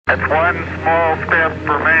It's one small step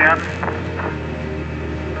for man,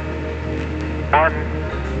 one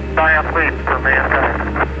giant leap for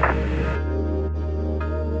mankind.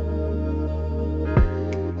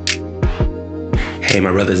 Hey,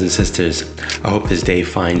 my brothers and sisters, I hope this day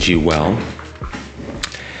finds you well.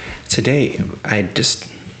 Today, I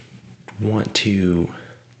just want to,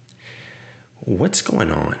 what's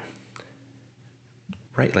going on?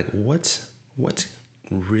 Right? Like, what's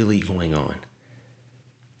really going on?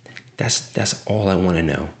 That's all I want to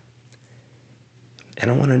know. And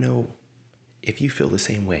I want to know if you feel the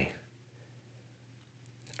same way.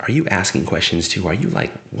 Are you asking questions too? Are you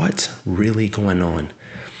like, what's really going on?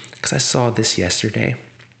 Because I saw this yesterday.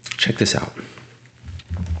 Check this out.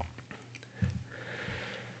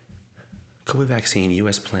 COVID vaccine,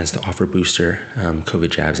 U.S. plans to offer booster COVID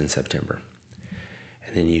jabs in September.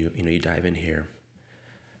 And then you dive in here.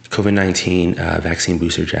 COVID-19 vaccine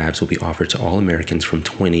booster jabs will be offered to all Americans from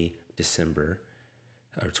 20 September,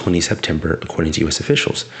 according to U.S.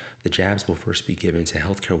 officials. The jabs will first be given to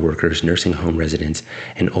healthcare workers, nursing home residents,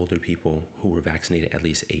 and older people who were vaccinated at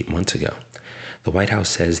least 8 months ago. The White House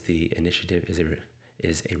says the initiative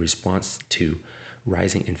is a response to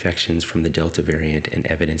rising infections from the Delta variant and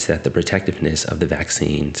evidence that the protectiveness of the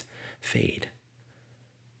vaccines fade.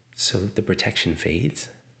 So the protection fades?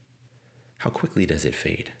 How quickly does it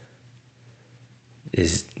fade?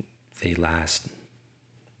 They last,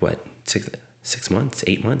 what, 6 months,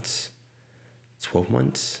 8 months, 12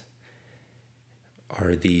 months?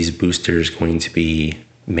 Are these boosters going to be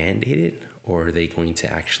mandated, or are they going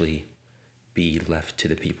to actually be left to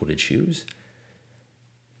the people to choose?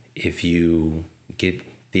 If you get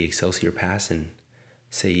the Excelsior Pass and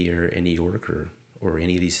say you're in New York or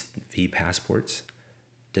any of these V passports,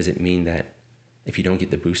 does it mean that if you don't get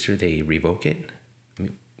the booster, they revoke it? I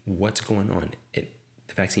mean, what's going on?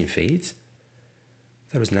 The vaccine fades?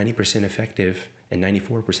 That was 90% effective and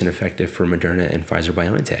 94% effective for Moderna and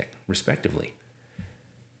Pfizer-BioNTech, respectively.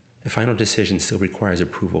 The final decision still requires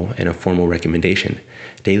approval and a formal recommendation.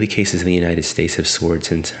 Daily cases in the United States have soared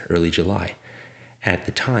since early July. At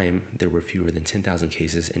the time, there were fewer than 10,000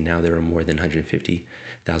 cases, and now there are more than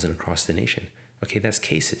 150,000 across the nation. Okay, that's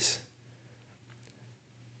cases.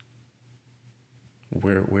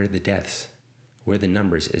 Where are the deaths? Where are the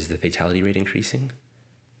numbers? Is the fatality rate increasing?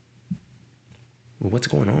 What's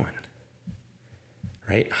going on?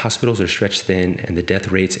 Right? Hospitals are stretched thin, and the death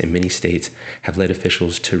rates in many states have led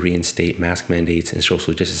officials to reinstate mask mandates and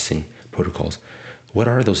social distancing protocols. What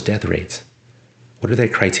are those death rates? What are their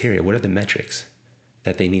criteria? What are the metrics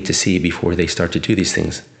that they need to see before they start to do these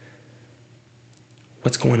things?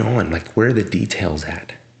 What's going on? Like, where are the details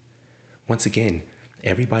at? Once again,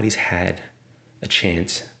 everybody's had a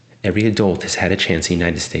chance. Every adult has had a chance in the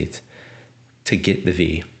United States to get the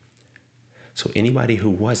V. So anybody who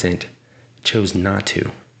wasn't chose not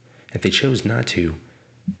to. If they chose not to,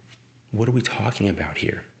 what are we talking about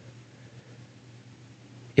here?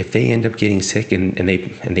 If they end up getting sick and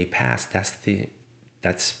they pass, that's the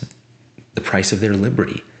price of their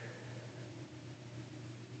liberty.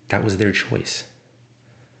 That was their choice.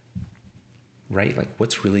 Right? Like,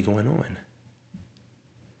 what's really going on?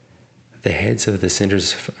 The heads of the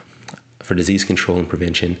Centers for Disease Control and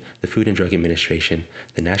Prevention, the Food and Drug Administration,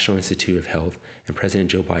 the National Institute of Health, and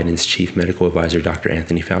President Joe Biden's chief medical advisor, Dr.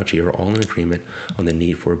 Anthony Fauci, are all in agreement on the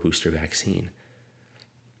need for a booster vaccine.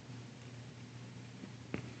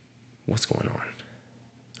 What's going on?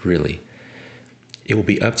 Really? It will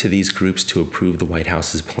be up to these groups to approve the White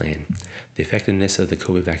House's plan. The effectiveness of the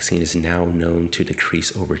COVID vaccine is now known to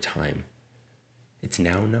decrease over time. It's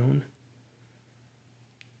now known?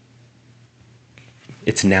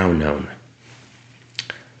 It's now known.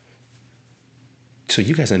 So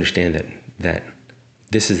you guys understand that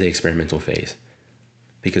this is the experimental phase,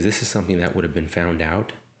 because this is something that would have been found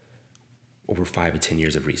out over 5 to 10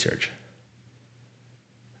 years of research.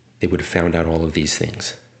 They would have found out all of these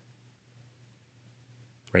things.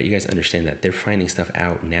 Right? You guys understand that they're finding stuff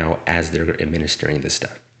out now as they're administering this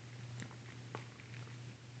stuff.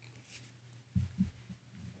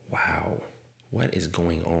 Wow. What is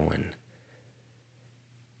going on?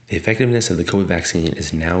 The effectiveness of the COVID vaccine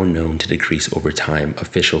is now known to decrease over time,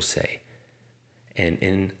 officials say. And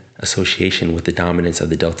in association with the dominance of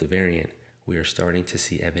the Delta variant, we are starting to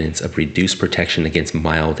see evidence of reduced protection against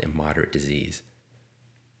mild and moderate disease.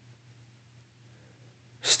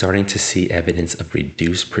 Starting to see evidence of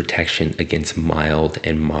reduced protection against mild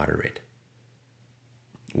and moderate.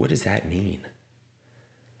 What does that mean?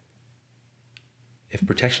 If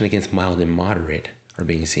protection against mild and moderate are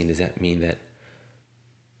being seen, does that mean that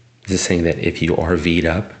is this saying that if you are V'd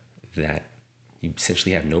up, that you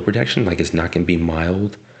essentially have no protection? Like, it's not going to be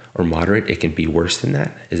mild or moderate, it can be worse than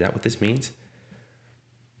that. Is that what this means?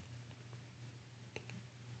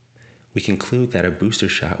 We conclude that a booster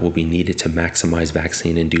shot will be needed to maximize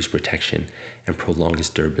vaccine-induced protection and prolong its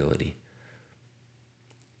durability.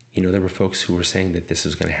 You know, there were folks who were saying that this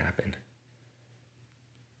was going to happen.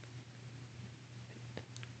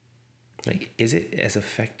 Like, is it as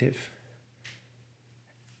effective?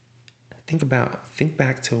 Think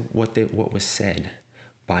back to what was said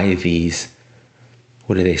by these,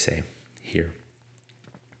 what do they say here?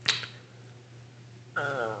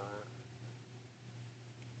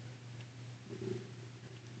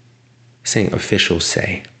 Saying officials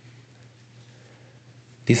say.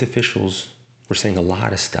 These officials were saying a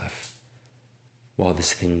lot of stuff while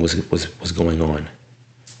this thing was going on.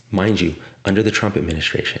 Mind you, under the Trump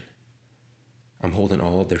administration, I'm holding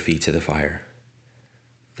all of their feet to the fire.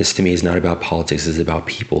 This to me is not about politics, it's about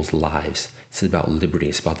people's lives. It's about liberty,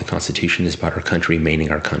 it's about the Constitution, it's about our country remaining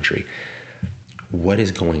our country. What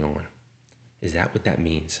is going on? Is that what that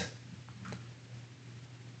means?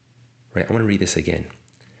 Right, I want to read this again.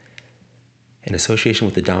 In association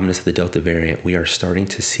with the dominance of the Delta variant, we are starting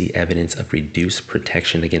to see evidence of reduced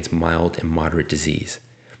protection against mild and moderate disease.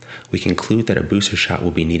 We conclude that a booster shot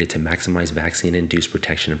will be needed to maximize vaccine-induced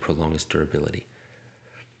protection and prolong its durability.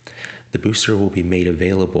 The booster will be made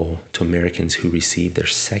available to Americans who received their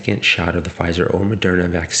second shot of the Pfizer or Moderna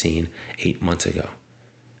vaccine 8 months ago.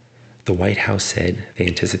 The White House said they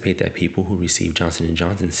anticipate that people who receive Johnson &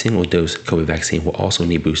 Johnson's single-dose COVID vaccine will also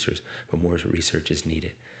need boosters, but more research is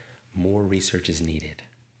needed. More research is needed.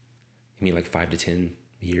 You mean like 5 to 10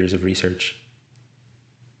 years of research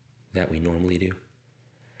that we normally do?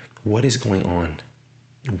 What is going on?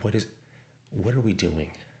 What are we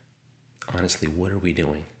doing? Honestly, what are we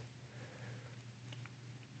doing?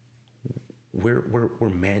 We're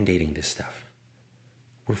mandating this stuff.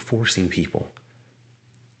 We're forcing people.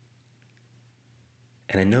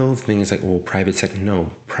 And I know things like, well, private sector.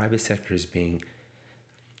 No, private sector is being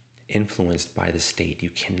influenced by the state.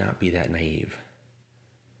 You cannot be that naive.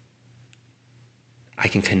 I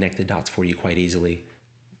can connect the dots for you quite easily,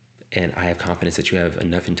 and I have confidence that you have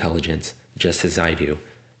enough intelligence, just as I do,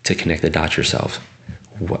 to connect the dots yourself.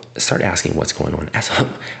 Start asking what's going on.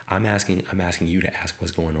 I'm asking you to ask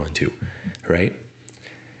what's going on too, right?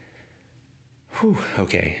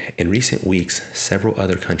 Okay. In recent weeks, several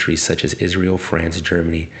other countries such as Israel, France,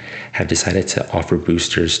 Germany have decided to offer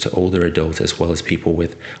boosters to older adults as well as people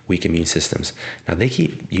with weak immune systems. Now they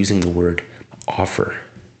keep using the word offer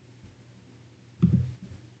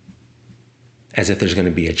as if there's going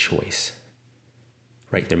to be a choice,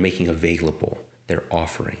 right? They're making available, they're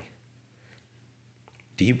offering.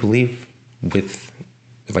 Do you believe, with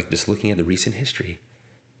like just looking at the recent history,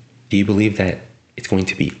 do you believe that it's going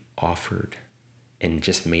to be offered and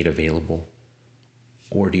just made available?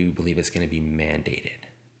 Or do you believe it's going to be mandated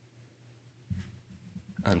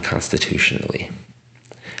unconstitutionally?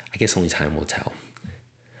 I guess only time will tell.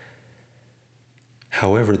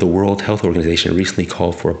 However, the World Health Organization recently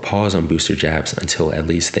called for a pause on booster jabs until at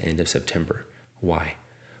least the end of September. Why?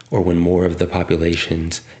 Or when more of the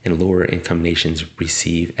populations in lower income nations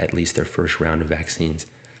receive at least their first round of vaccines.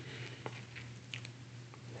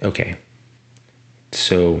 Okay,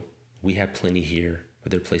 so we have plenty here,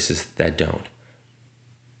 but there are places that don't.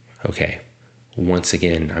 Okay, once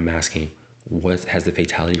again, I'm asking, what has the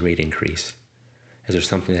fatality rate increased? Is there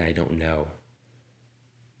something that I don't know?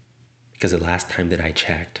 Because the last time that I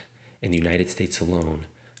checked, in the United States alone,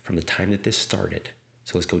 from the time that this started,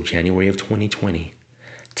 so let's go January of 2020,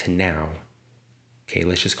 to now, okay,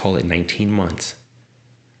 let's just call it 19 months,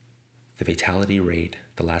 the fatality rate,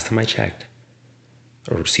 the last time I checked,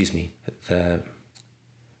 or excuse me, the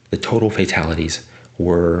total fatalities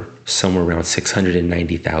were somewhere around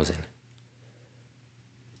 690,000.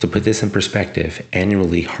 To put this in perspective,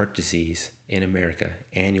 annually, heart disease in America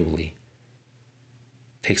annually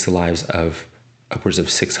takes the lives of upwards of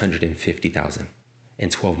 650,000 in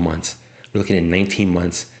 12 months. We're looking at 19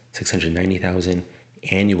 months, 690,000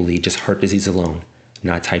 annually, just heart disease alone,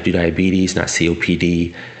 not type 2 diabetes, not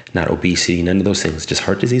COPD, not obesity, none of those things, just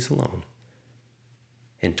heart disease alone.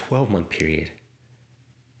 In 12-month period,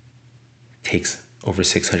 takes over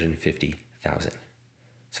 650,000.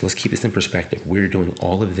 So let's keep this in perspective. We're doing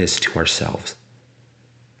all of this to ourselves,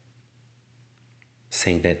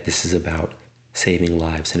 saying that this is about saving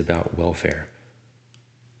lives and about welfare,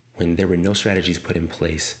 when there were no strategies put in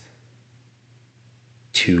place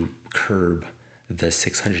to curb the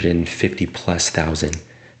 650 plus thousand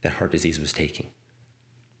that heart disease was taking.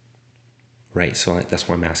 Right, so that's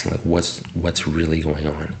why I'm asking, like, what's really going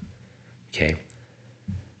on? Okay,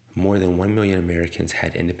 More than 1 million Americans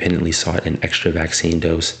had independently sought an extra vaccine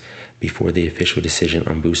dose before the official decision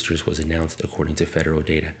on boosters was announced, according to federal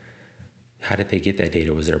data. How did they get that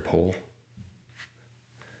data? Was there a poll?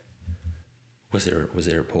 Was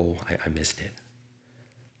there a poll? I missed it.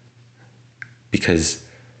 Because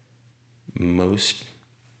most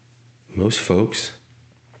folks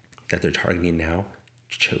that they're targeting now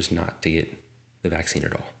chose not to get the vaccine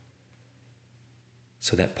at all.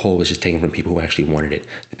 So that poll was just taken from people who actually wanted it.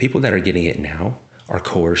 The people that are getting it now are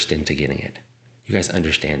coerced into getting it. You guys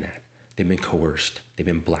understand that. They've been coerced. They've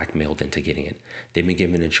been blackmailed into getting it. They've been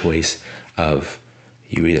given a choice of,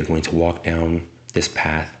 you're either going to walk down this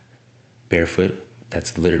path barefoot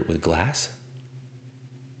that's littered with glass,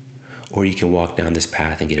 or you can walk down this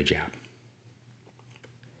path and get a jab.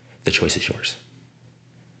 The choice is yours.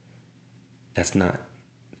 That's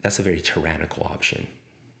a very tyrannical option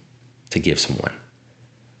to give someone.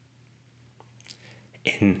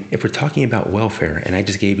 And if we're talking about welfare, and I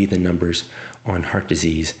just gave you the numbers on heart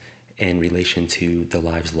disease in relation to the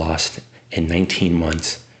lives lost in 19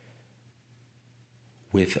 months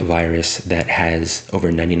with a virus that has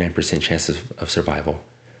over 99% chances of survival,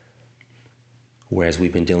 whereas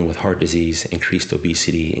we've been dealing with heart disease, increased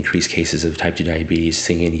obesity, increased cases of type 2 diabetes,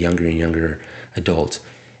 seeing in younger and younger adults.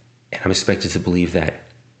 And I'm expected to believe that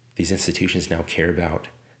these institutions now care about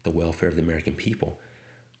the welfare of the American people.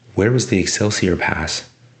 Where was the Excelsior Pass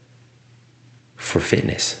for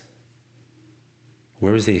fitness?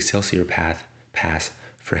 Where was the Excelsior Pass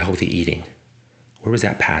for healthy eating? Where was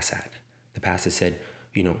that pass at? The pass that said,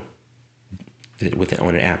 on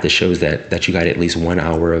an app that shows that you got at least 1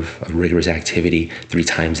 hour of rigorous activity 3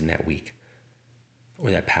 times in that week,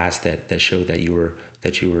 or that pass that showed that you were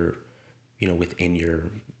within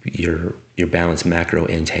your balanced macro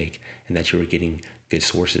intake, and that you were getting good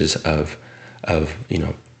sources of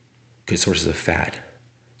fat,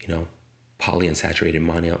 polyunsaturated,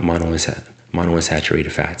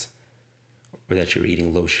 monounsaturated fats, or that you're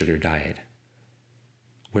eating low sugar diet.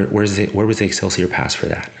 Where was the Excelsior Pass for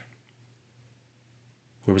that?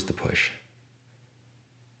 Where was the push?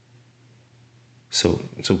 So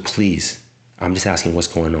please, I'm just asking what's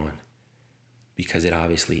going on, because it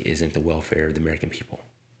obviously isn't the welfare of the American people.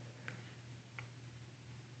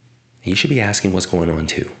 And you should be asking what's going on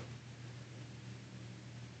too,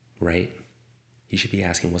 right? You should be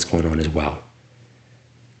asking what's going on as well,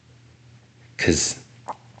 because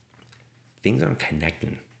things aren't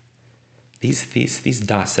connecting. These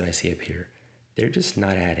dots that I see up here, they're just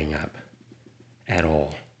not adding up at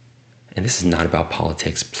all. And this is not about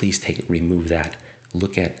politics. Please remove that.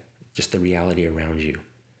 Look at just the reality around you,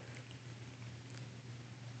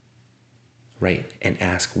 right? And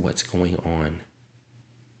ask what's going on.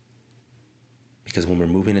 Because when we're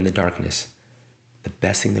moving in the darkness, the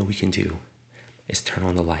best thing that we can do is turn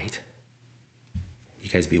on the light. You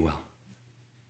guys be well.